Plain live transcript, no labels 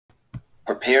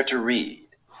Prepare to read.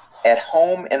 At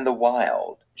Home in the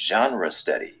Wild, genre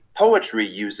study. Poetry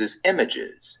uses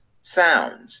images,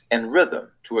 sounds, and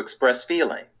rhythm to express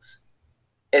feelings.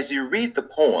 As you read the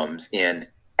poems in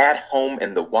At Home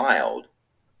in the Wild,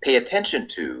 pay attention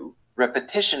to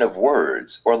repetition of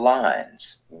words or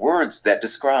lines, words that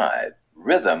describe,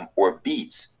 rhythm or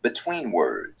beats between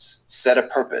words. Set a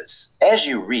purpose. As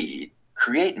you read,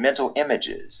 create mental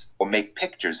images or make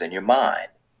pictures in your mind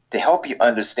to help you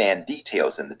understand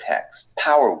details in the text.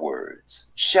 Power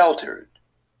words: sheltered,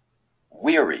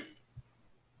 weary,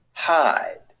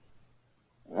 hide,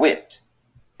 wit.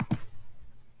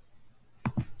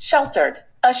 Sheltered.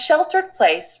 A sheltered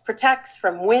place protects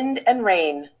from wind and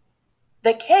rain.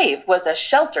 The cave was a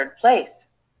sheltered place.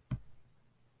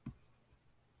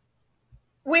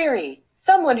 Weary.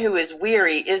 Someone who is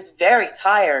weary is very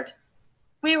tired.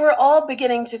 We were all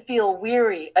beginning to feel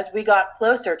weary as we got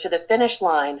closer to the finish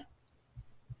line.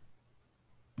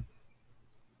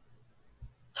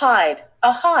 Hide.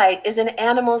 A hide is an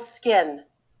animal's skin.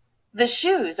 The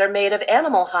shoes are made of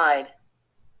animal hide.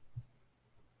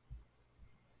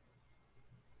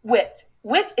 Wit.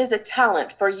 Wit is a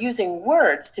talent for using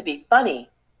words to be funny.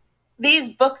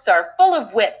 These books are full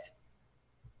of wit.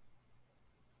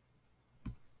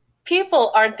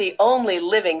 People aren't the only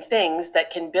living things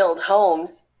that can build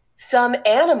homes. Some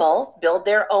animals build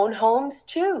their own homes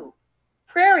too.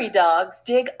 Prairie dogs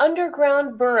dig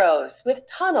underground burrows with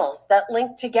tunnels that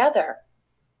link together.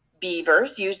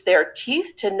 Beavers use their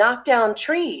teeth to knock down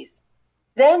trees.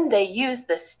 Then they use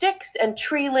the sticks and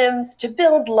tree limbs to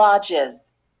build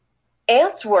lodges.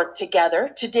 Ants work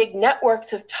together to dig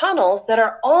networks of tunnels that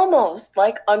are almost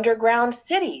like underground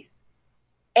cities.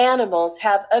 Animals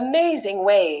have amazing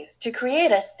ways to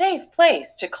create a safe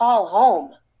place to call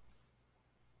home.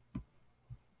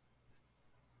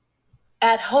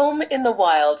 At Home in the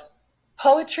Wild,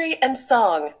 Poetry and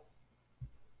Song.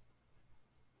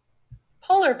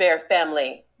 Polar Bear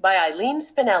Family by Eileen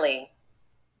Spinelli.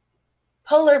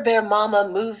 Polar Bear Mama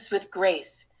moves with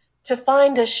grace to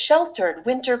find a sheltered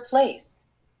winter place.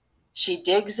 She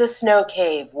digs a snow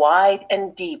cave wide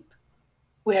and deep,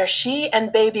 where she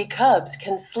and baby cubs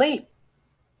can sleep.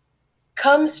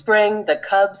 Come spring, the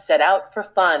cubs set out for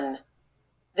fun.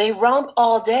 They romp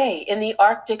all day in the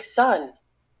Arctic sun.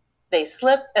 They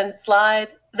slip and slide,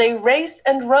 they race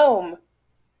and roam.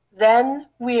 Then,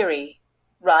 weary,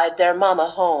 ride their mama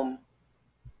home.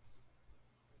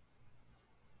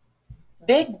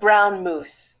 Big Brown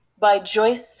Moose by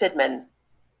Joyce Sidman.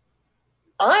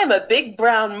 I'm a big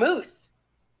brown moose.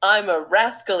 I'm a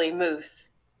rascally moose.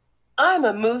 I'm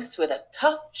a moose with a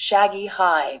tough, shaggy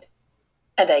hide.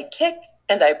 And I kick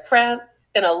and I prance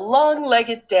in a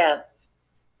long-legged dance.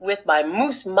 With my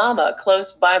moose mama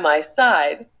close by my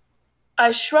side, I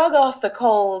shrug off the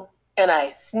cold and I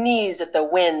sneeze at the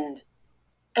wind.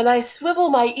 And I swivel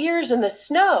my ears in the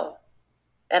snow.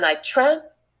 And I tramp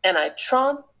and I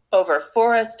tromp over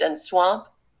forest and swamp,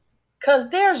 'cause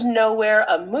there's nowhere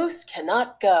a moose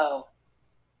cannot go.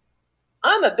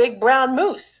 I'm a big brown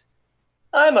moose.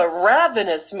 I'm a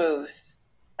ravenous moose.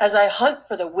 As I hunt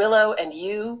for the willow and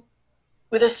yew,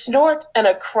 with a snort and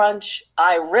a crunch,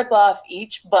 I rip off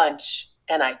each bunch,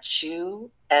 and I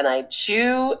chew, and I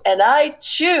chew, and I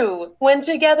chew. When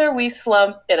together we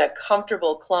slump in a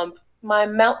comfortable clump, my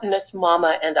mountainous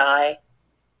mama and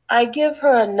I give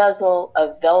her a nuzzle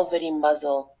of velvety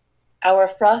muzzle. Our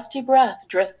frosty breath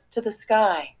drifts to the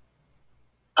sky.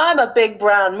 I'm a big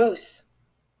brown moose.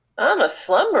 I'm a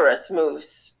slumberous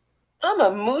moose. I'm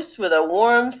a moose with a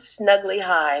warm, snuggly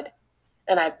hide,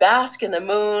 and I bask in the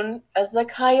moon as the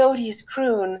coyotes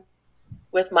croon,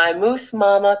 with my moose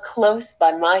mama close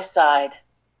by my side.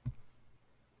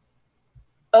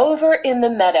 Over in the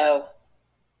meadow.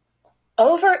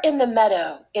 Over in the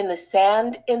meadow, in the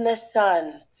sand, in the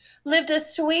sun, lived a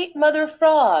sweet mother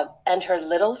frog and her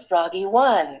little froggy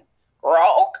one.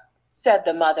 Croak, said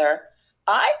the mother.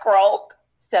 I croak,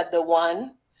 said the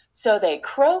one. So they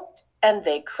croaked and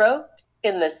they croaked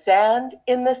in the sand,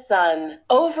 in the sun.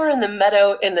 Over in the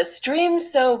meadow, in the stream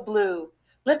so blue,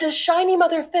 lived a shiny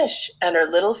mother fish and her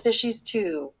little fishies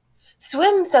too.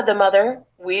 Swim, said the mother.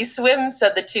 We swim,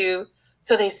 said the two.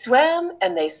 So they swam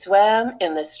and they swam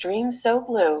in the stream so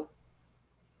blue.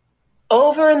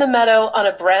 Over in the meadow, on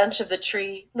a branch of the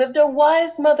tree, lived a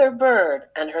wise mother bird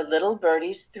and her little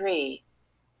birdies three.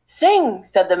 Sing,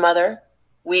 said the mother.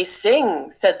 We sing,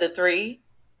 said the three.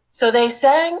 So they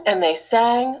sang and they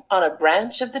sang on a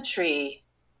branch of the tree.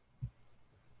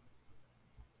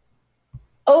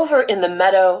 Over in the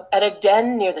meadow, at a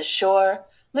den near the shore,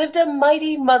 lived a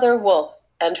mighty mother wolf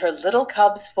and her little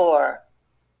cubs four.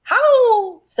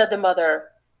 Howl, said the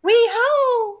mother. We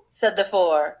howl, said the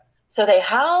four. So they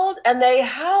howled and they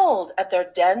howled at their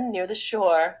den near the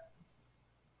shore.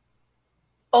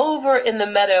 Over in the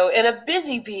meadow, in a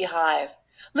busy beehive,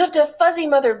 lived a fuzzy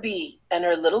mother bee and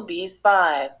her little bees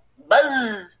 5.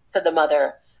 Buzz, said the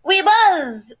mother. We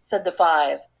buzz, said the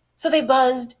 5. So they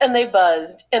buzzed and they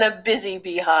buzzed in a busy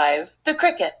beehive. The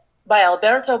Cricket, by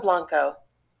Alberto Blanco.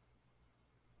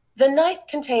 The night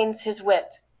contains his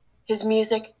wit, his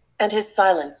music, and his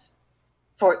silence,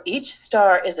 for each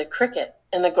star is a cricket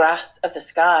in the grass of the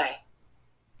sky.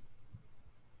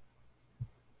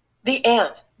 The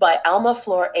Ant, by Alma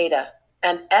Flor Ada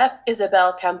and F.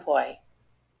 Isabel Campoy.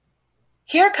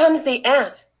 Here comes the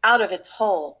ant out of its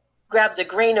hole, grabs a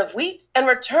grain of wheat and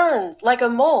returns like a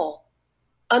mole.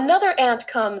 Another ant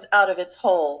comes out of its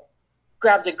hole,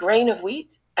 grabs a grain of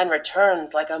wheat and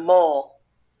returns like a mole.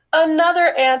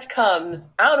 Another ant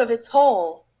comes out of its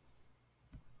hole,